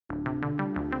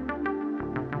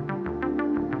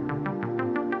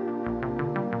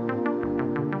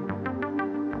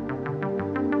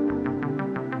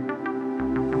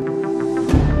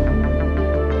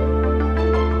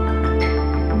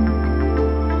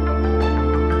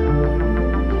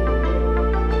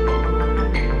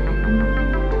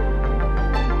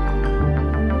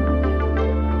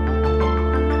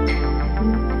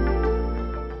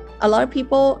A lot of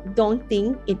people don't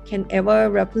think it can ever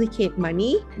replicate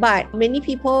money, but many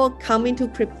people come into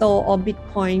crypto or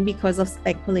Bitcoin because of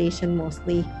speculation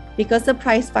mostly, because the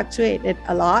price fluctuated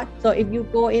a lot. So if you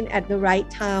go in at the right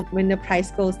time when the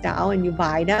price goes down and you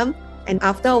buy them, and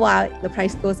after a while the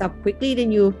price goes up quickly,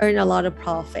 then you earn a lot of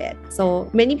profit.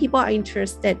 So many people are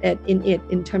interested in it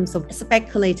in terms of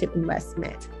speculative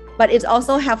investment. But it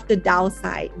also have the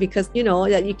downside because you know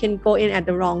that you can go in at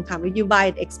the wrong time. If you buy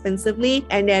it expensively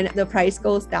and then the price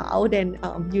goes down, then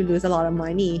you lose a lot of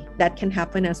money. That can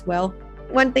happen as well.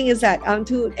 One thing is that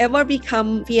to ever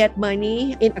become fiat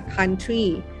money in a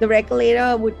country, the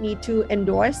regulator would need to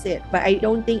endorse it. But I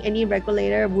don't think any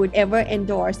regulator would ever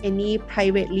endorse any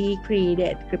privately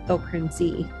created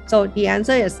cryptocurrency. So the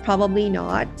answer is probably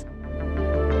not.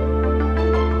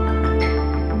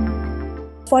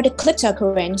 For the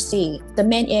cryptocurrency, the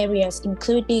main areas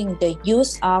including the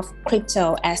use of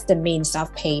crypto as the means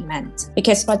of payment.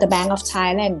 Because for the Bank of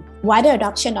Thailand, wider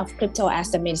adoption of crypto as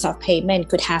the means of payment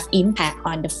could have impact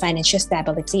on the financial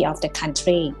stability of the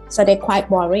country. So they're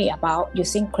quite worried about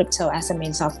using crypto as a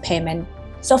means of payment.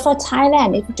 So for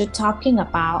Thailand, if you're talking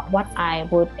about what I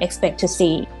would expect to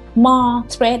see, more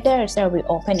traders will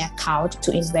open accounts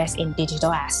to invest in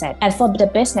digital assets. And for the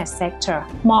business sector,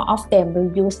 more of them will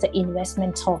use the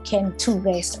investment token to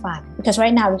raise funds. Because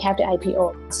right now we have the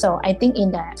IPO. So I think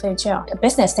in the future, the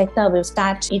business sector will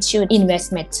start to issue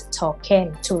investment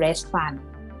token to raise funds.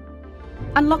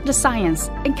 Unlock the science,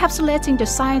 encapsulating the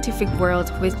scientific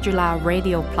world with Chula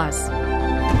Radio Plus.